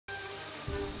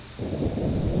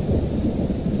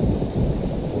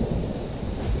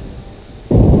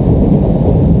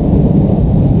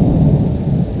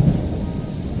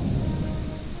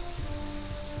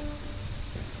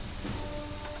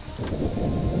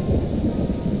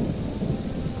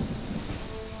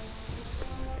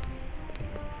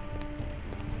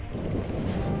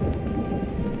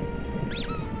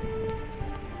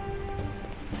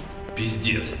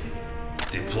Пиздец.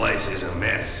 The place is a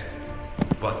mess.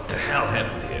 What the hell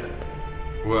happened here?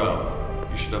 Well,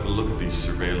 you should have a look at these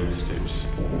surveillance tapes.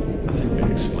 I think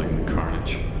they explain the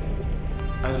carnage.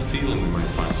 I had a feeling we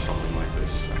might find something like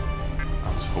this.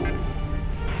 I was hoping.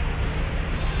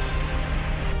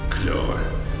 Clover.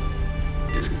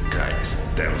 This guy is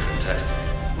damn fantastic.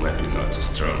 Maybe not as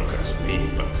strong as me,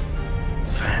 but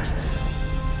fast.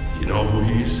 You know who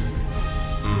he is?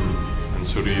 And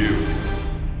so do you.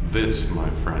 This, my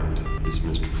friend, is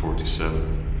Mr.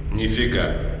 47.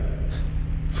 Нифига.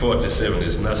 47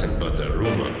 is nothing but a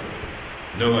rumor.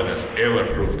 No one has ever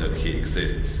proved that he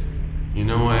exists. You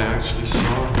know, I actually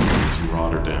saw him once in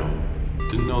Rotterdam.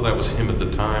 Didn't know that was him at the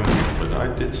time, but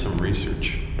I did some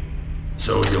research.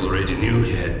 So you already knew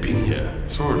he had been here?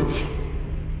 Sort of.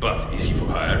 But is he for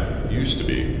hire? Used to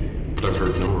be, but I've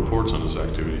heard no reports on his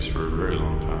activities for a very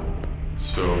long time.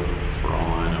 So, for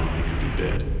all I know, he could be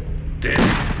dead. Dead?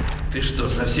 Ты что,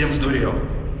 совсем сдурел?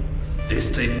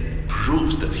 This tape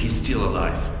proves that he's still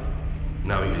alive.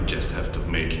 Now you just have to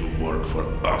make him work for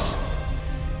us.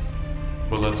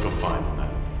 Well, let's go find him then.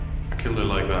 A killer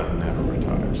like that never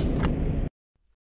retires.